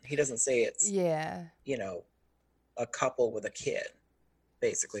son. He doesn't say it's, Yeah. you know, a couple with a kid,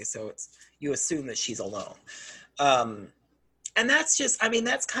 basically. So it's, you assume that she's alone. Um, and that's just, I mean,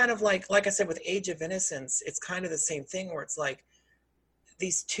 that's kind of like I said, with Age of Innocence, it's kind of the same thing where it's like,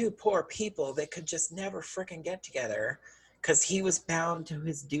 these two poor people that could just never fricking get together because he was bound to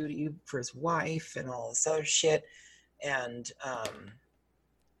his duty for his wife and all this other shit. And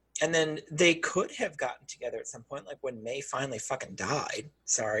and then they could have gotten together at some point, like when May finally fucking died.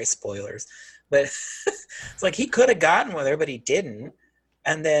 Sorry, spoilers. But it's like he could have gotten with her, but he didn't.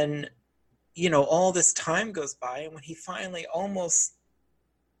 And then, you know, all this time goes by, and when he finally almost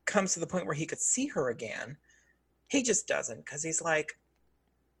comes to the point where he could see her again, he just doesn't because he's like,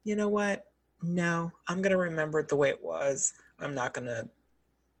 you know what? No, I'm gonna remember it the way it was. I'm not gonna.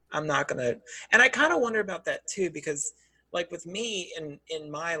 I'm not gonna. And I kind of wonder about that too because, like with me in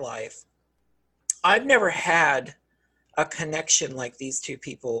my life, I've never had a connection like these two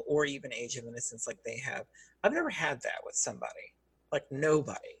people, or even Age of Innocence like they have. I've never had that with somebody, like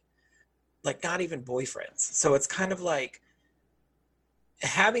nobody, like not even boyfriends. So it's kind of like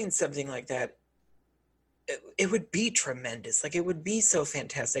having something like that. It would be tremendous. Like it would be so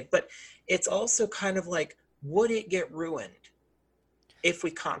fantastic, but it's also kind of like, would it get ruined if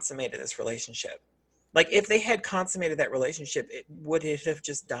we consummated this relationship? Like if they had consummated that relationship, would it have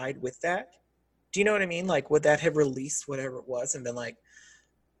just died with that? Do you know what I mean? Like, would that have released whatever it was and been like,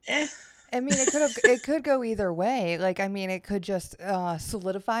 eh? I mean, it could go either way. Like, I mean, it could just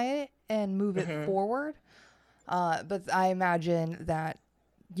solidify it and move it Mm-hmm. forward. But I imagine that,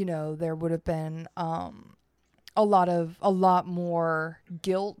 there would have been a lot more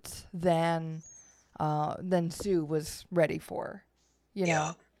guilt than Sue was ready for, you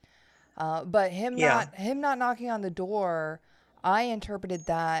Yeah. know. But Yeah. him not knocking on the door, I interpreted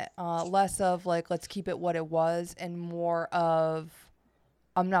that less of like, let's keep it what it was, and more of,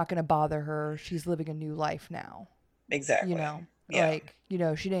 I'm not going to bother her. She's living a new life now. Exactly. Yeah. Like,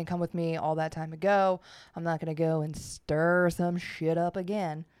 she didn't come with me all that time ago. I'm not going to go and stir some shit up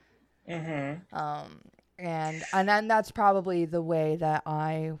again. Mm-hmm. And then that's probably the way that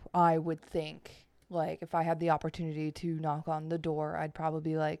I would think. Like, if I had the opportunity to knock on the door, I'd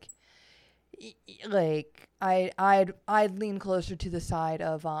probably I'd lean closer to the side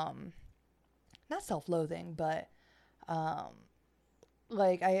of not self-loathing, but I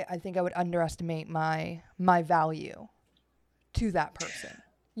think I would underestimate my value to that person,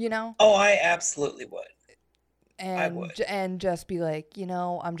 Oh, I absolutely would. I and would. and just be like,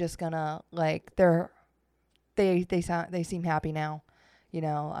 I'm just gonna like they seem happy now,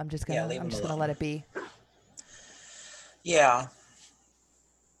 I'm just Yeah, gonna leave them let alone. it be. Yeah.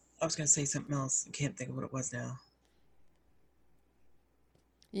 I was gonna say something else. I can't think of what it was now.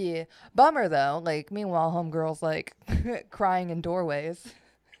 Yeah, bummer though. Like, meanwhile, homegirl's like crying in doorways.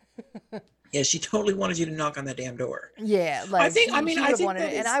 Yeah, she totally wanted you to knock on that damn door. Yeah, I like think. I mean, she would I have think wanted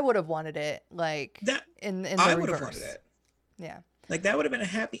that it, and is I would have wanted it, like that. in the I would have wanted reverse. it. Yeah. Like, that would have been a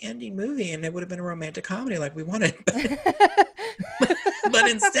happy ending movie, and it would have been a romantic comedy like we wanted. But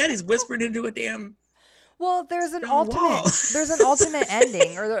instead, he's whispered into a damn Well, there's an stone wall. alternate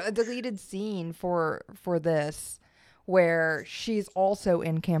ending, or a deleted scene for this, where she's also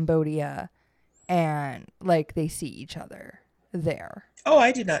in Cambodia, and like they see each other there. Oh,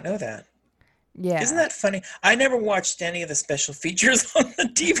 I did not know that. Yeah. Isn't that funny? I never watched any of the special features on the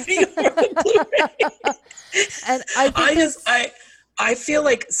DVD or the Blu-ray. And I think I feel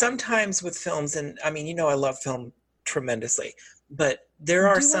like sometimes with films, and I mean, I love film tremendously, but there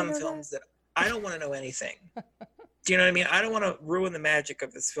are Do you wanna some know films that I don't want to know anything. Do you know what I mean? I don't want to ruin the magic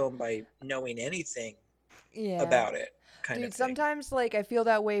of this film by knowing anything yeah. about it, kind Dude, of thing. sometimes like I feel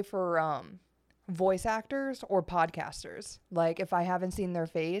that way for voice actors or podcasters. Like, if I haven't seen their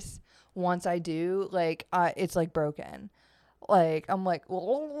face, once I do, like it's like broken. Like, I'm like,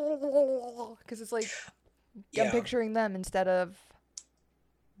 because it's like I'm Yeah. picturing them instead of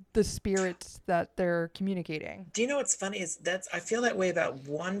the spirits that they're communicating. Do you know what's funny is I feel that way about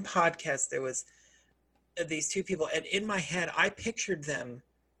one podcast. There was these two people, and in my head, I pictured them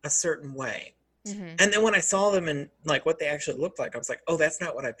a certain way. Mm-hmm. And then when I saw them and like what they actually looked like, I was like, oh, that's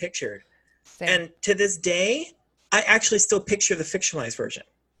not what I pictured. Same. And to this day, I actually still picture the fictionalized version.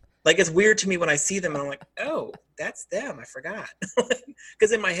 Like, it's weird to me when I see them and I'm like, oh, that's them. I forgot.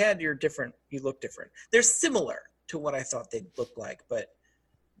 Because in my head, you're different. You look different. They're similar to what I thought they'd look like, but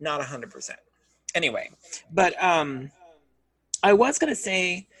not 100%. Anyway, but I was going to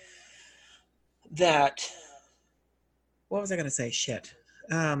say that, what was I going to say? Shit.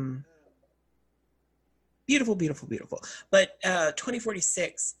 Beautiful, beautiful, beautiful. But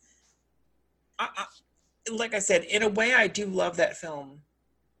 2046, like I said, in a way, I do love that film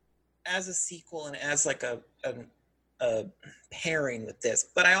as a sequel and as like a pairing with this.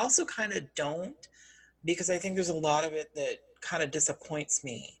 But I also kind of don't, because I think there's a lot of it that kind of disappoints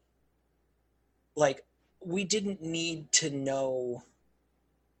me. Like, we didn't need to know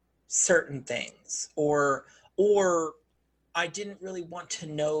certain things, or I didn't really want to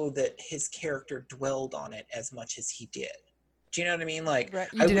know that his character dwelled on it as much as he did. Do you know what I mean? Like, Right.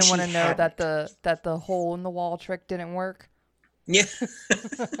 You didn't want to know that the hole in the wall trick didn't work. Yeah.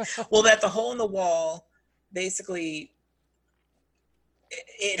 Well, that the hole in the wall, basically,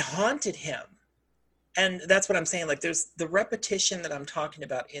 it haunted him. And that's what I'm saying. Like, there's the repetition that I'm talking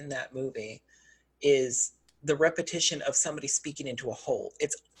about in that movie is the repetition of somebody speaking into a hole.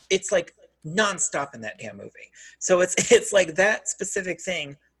 It's like nonstop in that damn movie. So it's like that specific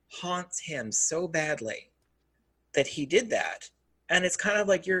thing haunts him so badly that he did that. And it's kind of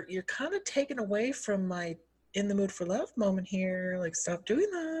like, you're kind of taken away from my in the mood for love moment here. Like, stop doing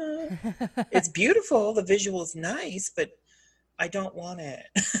that. It's beautiful. The visual is nice, but I don't want it.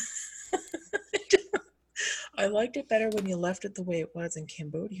 I liked it better when you left it the way it was in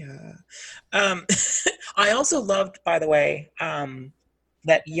Cambodia. I also loved, by the way,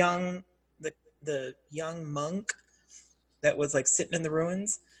 that the young monk that was like sitting in the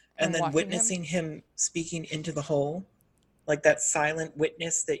ruins and then witnessing him speaking into the hole, like that silent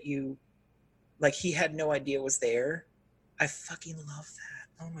witness that you Like he had no idea it was there. I fucking love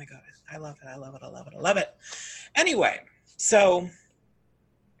that. Oh my god, I love it. I love it. I love it. I love it. Anyway, so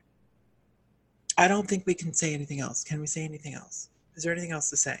I don't think we can say anything else. Can we say anything else? Is there anything else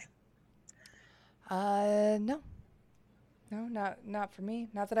to say? No. No, not for me.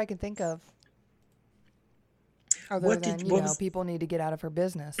 Not that I can think of. Other What than, did- you what know, was- people need to get out of her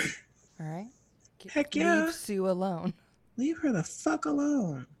business. All right? Heck yeah. Leave Sue alone. Leave her the fuck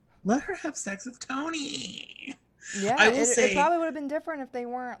alone. Let her have sex with Tony. Yeah, I will it say- probably would have been different if they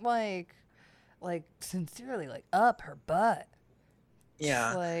weren't like sincerely like up her butt.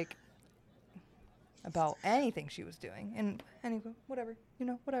 Yeah. Like about anything she was doing. And anyway, whatever. You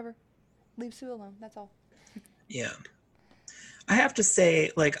know, whatever. Leave Sue alone. That's all. Yeah. I have to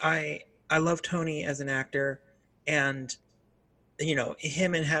say, like, I love Tony as an actor, and you know,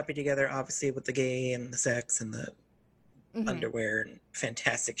 him and Happy together, obviously with the gay and the sex and the Mhm. underwear and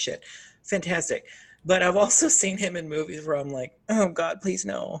fantastic shit. Fantastic. But I've also seen him in movies where I'm like, oh God, please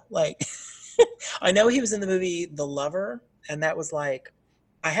no. Like I know he was in the movie The Lover, and that was like,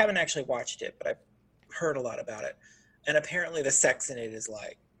 I haven't actually watched it, but I've heard a lot about it. And apparently the sex in it is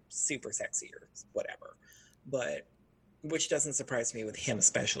like super sexy or whatever. But which doesn't surprise me with him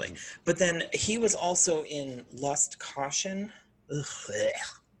especially. But then he was also in Lust Caution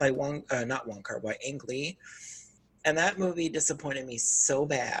by not Wong Kar, by Ang Lee. And that movie disappointed me so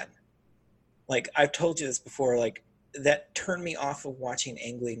bad. Like I've told you this before, like that turned me off of watching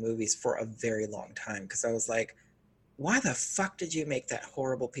Ang Lee movies for a very long time, because I was like, why the fuck did you make that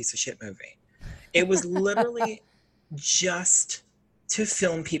horrible piece of shit movie? It was literally just to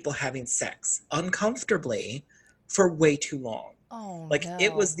film people having sex uncomfortably for way too long. Oh, Like no.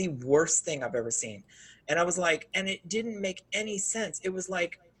 it was the worst thing I've ever seen. And I was like, and it didn't make any sense. It was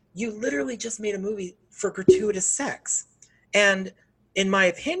like, you literally just made a movie for gratuitous sex. And in my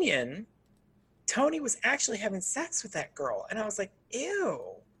opinion, Tony was actually having sex with that girl. And I was like, ew.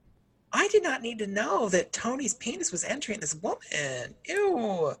 I did not need to know that Tony's penis was entering this woman.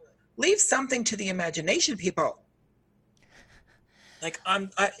 Ew. Leave something to the imagination, people. Like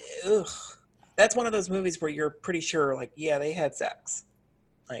ugh. That's one of those movies where you're pretty sure, like, yeah, they had sex.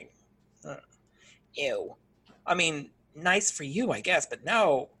 Like, ew. I mean, nice for you, I guess, but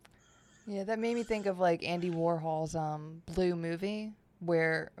no. Yeah, that made me think of like Andy Warhol's Blue movie,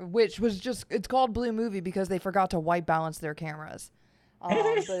 which was just, it's called Blue Movie because they forgot to white balance their cameras. But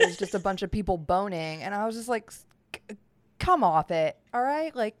it was just a bunch of people boning, and I was just like, come off it, all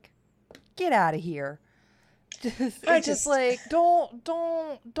right? Like, get out of here. Just like don't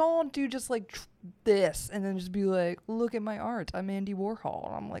do just like this and then just be like, look at my art, I'm Andy Warhol.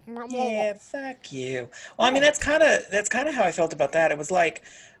 And I'm like, yeah, fuck you. Well, I mean, that's kind of how I felt about that. It was like,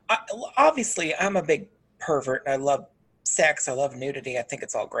 obviously, I'm a big pervert, and I love sex, I love nudity, I think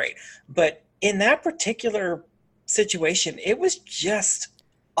it's all great. But in that particular situation, it was just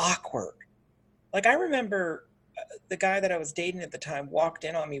awkward. Like I remember the guy that I was dating at the time walked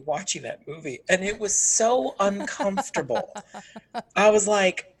in on me watching that movie, and it was so uncomfortable. I was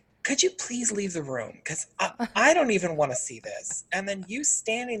like, could you please leave the room? Because I don't even want to see this. And then you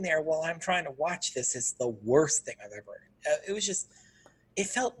standing there while I'm trying to watch this is the worst thing I've ever. It was just, it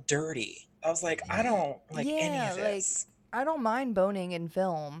felt dirty. I was like, I don't like any of this. I don't mind boning in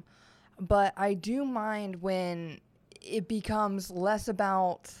film, but I do mind when it becomes less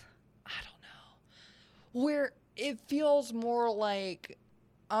about, I don't know, where it feels more like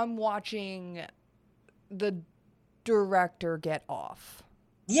I'm watching the director get off.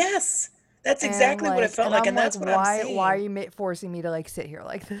 Yes, that's exactly what it felt like, and that's what I'm saying. Why are you forcing me to like sit here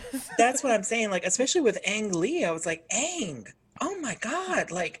like this? That's what I'm saying. Like, especially with Ang Lee, I was like, Ang, oh my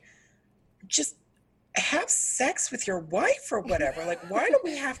God, like, just have sex with your wife or whatever. Like, why do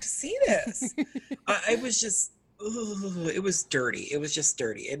we have to see this? It was just, it was dirty. It was just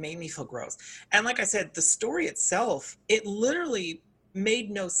dirty. It made me feel gross. And like I said, the story itself, it literally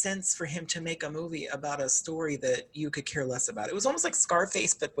made no sense for him to make a movie about a story that you could care less about. It was almost like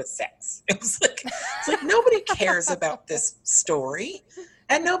Scarface, but with sex. It was like, it's like nobody cares about this story,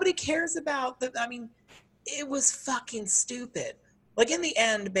 and nobody cares about the. I mean, it was fucking stupid. Like in the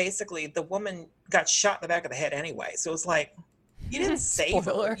end, basically, the woman got shot in the back of the head anyway. So it was like, you didn't save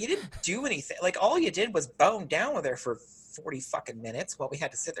her. You didn't do anything. Like all you did was bone down with her for 40 fucking minutes while we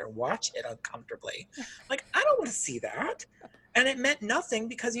had to sit there and watch it uncomfortably. Like, I don't want to see that. And it meant nothing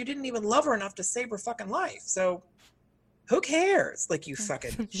because you didn't even love her enough to save her fucking life. So who cares? Like, you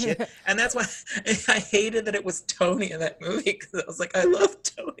fucking shit. And that's why I hated that it was Tony in that movie, because I was like, I love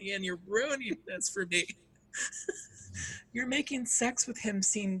Tony and you're ruining this for me. You're making sex with him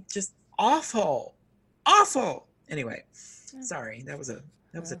seem just awful. Awful. Anyway, sorry. That was a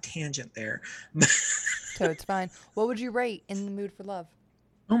That was a Yeah. tangent there. So it's fine. What would you rate In the Mood for Love?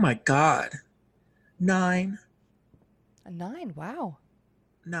 Oh my God. 9. A 9. Wow.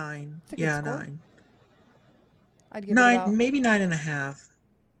 9. That's a good Yeah, score. 9. I'd give it 9, about. maybe 9.5.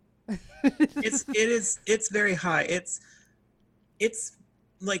 It's very high. It's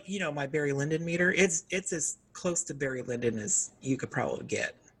like, my Barry Lyndon meter. It's as close to Barry Lyndon as you could probably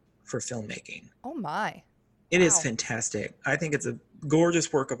get for filmmaking. Oh my. It is Wow. fantastic. I think it's a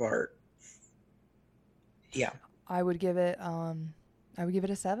gorgeous work of art. Yeah. I would give it a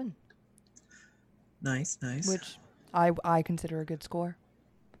 7, Nice. which I consider a good score.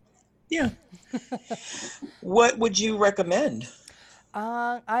 Yeah. What would you recommend?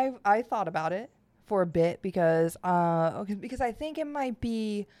 I thought about it for a bit because I think it might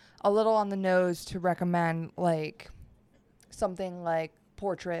be a little on the nose to recommend like something like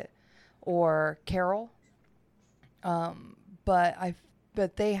Portrait or Carol.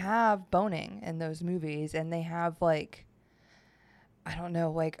 But they have boning in those movies, and they have like, I don't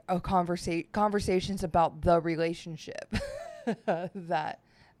know, like a conversations about the relationship that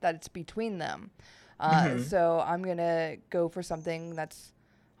it's between them. So I'm gonna go for something that's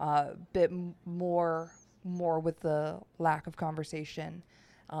a bit more with the lack of conversation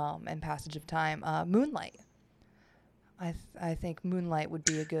and passage of time. Moonlight. I think Moonlight would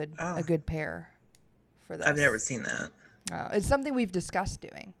be a good pair for this. I've never seen that. It's something we've discussed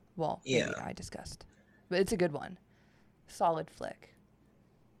doing. Well, maybe Yeah. I discussed, but it's a good one. Solid flick.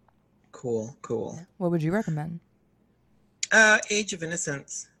 Cool. What would you recommend? Age of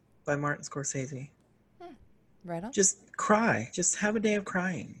Innocence by Martin Scorsese. Right on. Just cry. Just have a day of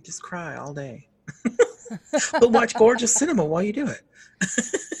crying. Just cry all day. But watch gorgeous cinema while you do it.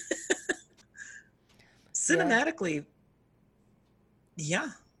 Cinematically, yeah,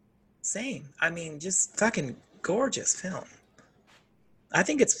 same. I mean, just fucking gorgeous film. I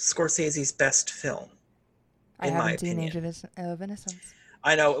think it's Scorsese's best film. I in my haven't seen opinion. Age of Innocence.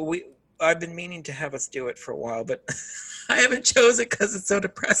 I know I've been meaning to have us do it for a while, but I haven't chose it because it's so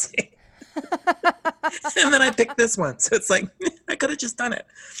depressing. And then I picked this one, so it's like I could have just done it.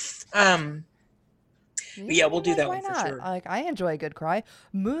 But yeah, we'll do that why one for not? sure. Like, I enjoy a good cry.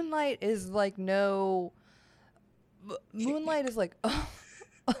 Moonlight is like Moonlight is like,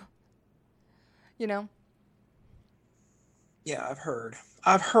 you know. Yeah, I've heard.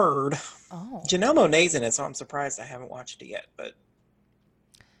 Oh. Janelle Monáe's in it, so I'm surprised I haven't watched it yet, but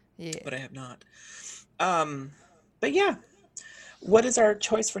Yeah. I have not. But yeah, what is our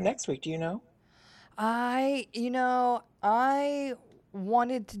choice for next week? Do you know? I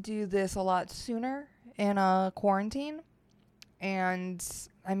wanted to do this a lot sooner in quarantine, and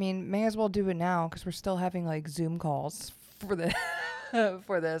I mean, may as well do it now because we're still having like Zoom calls for the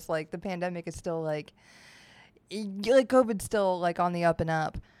for this. Like the pandemic is still like COVID's still like on the up and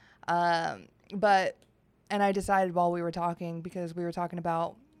up. But I decided while we were talking, because we were talking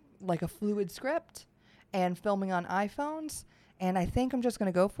about like a fluid script and filming on iPhones, and I think I'm just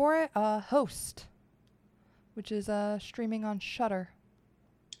gonna go for it. Host, which is streaming on Shudder.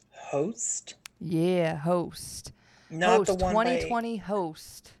 Host? Yeah, Host. Not Host the one 2020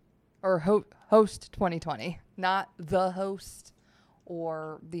 Host, or Host 2020, not the Host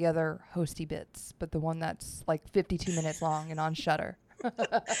or the other hosty bits, but the one that's like 52 minutes long and on Shudder.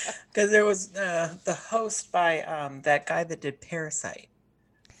 Because there was the Host by that guy that did Parasite.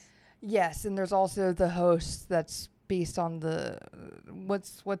 Yes, and there's also the Host that's based on the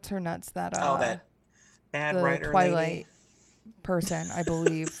what's her nuts that that bad the writer Twilight lady. person, I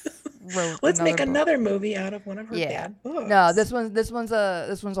believe, wrote. Let's make book. another movie out of one of her bad books. No, this one's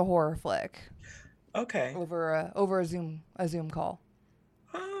a horror flick. Okay. Over a Zoom call.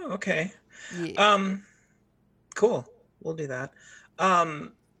 Oh, okay. Yeah. Cool. We'll do that.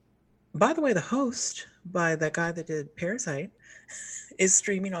 By the way, The Host by that guy that did Parasite is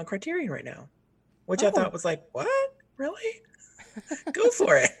streaming on Criterion right now, which I thought was like, what? Really? Go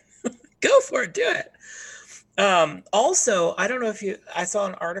for it. Go for it. Do it. Also, I don't know if I saw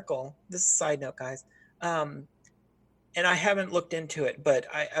an article. This is a side note, guys. And I haven't looked into it, but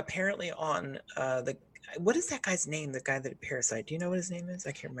apparently on what is that guy's name? The guy that did Parasite. Do you know what his name is?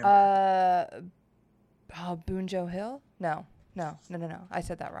 I can't remember. Boon Jo Hill? No. I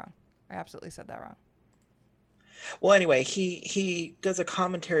said that wrong. I absolutely said that wrong. Well, anyway, he does a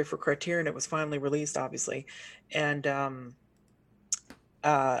commentary for Criterion. It was finally released, obviously, and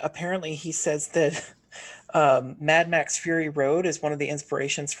apparently he says that Mad Max Fury Road is one of the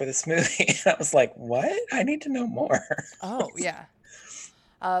inspirations for this movie. I was like, what? I need to know more. Oh yeah.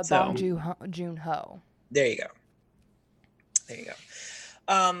 Bong Joon-ho. There you go.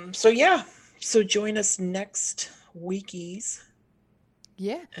 So yeah. So join us next weekies.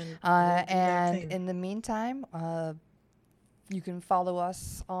 Yeah. And we'll do our And thing. in the meantime, you can follow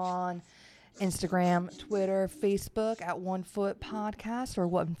us on Instagram, Twitter, Facebook at One Foot Podcast or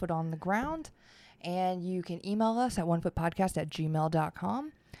One Foot on the Ground. And you can email us at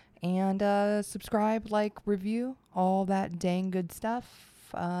onefootpodcast@gmail.com. And subscribe, like, review, all that dang good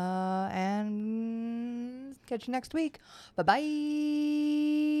stuff. And catch you next week. Bye-bye.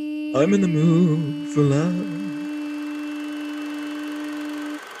 I'm in the mood for love.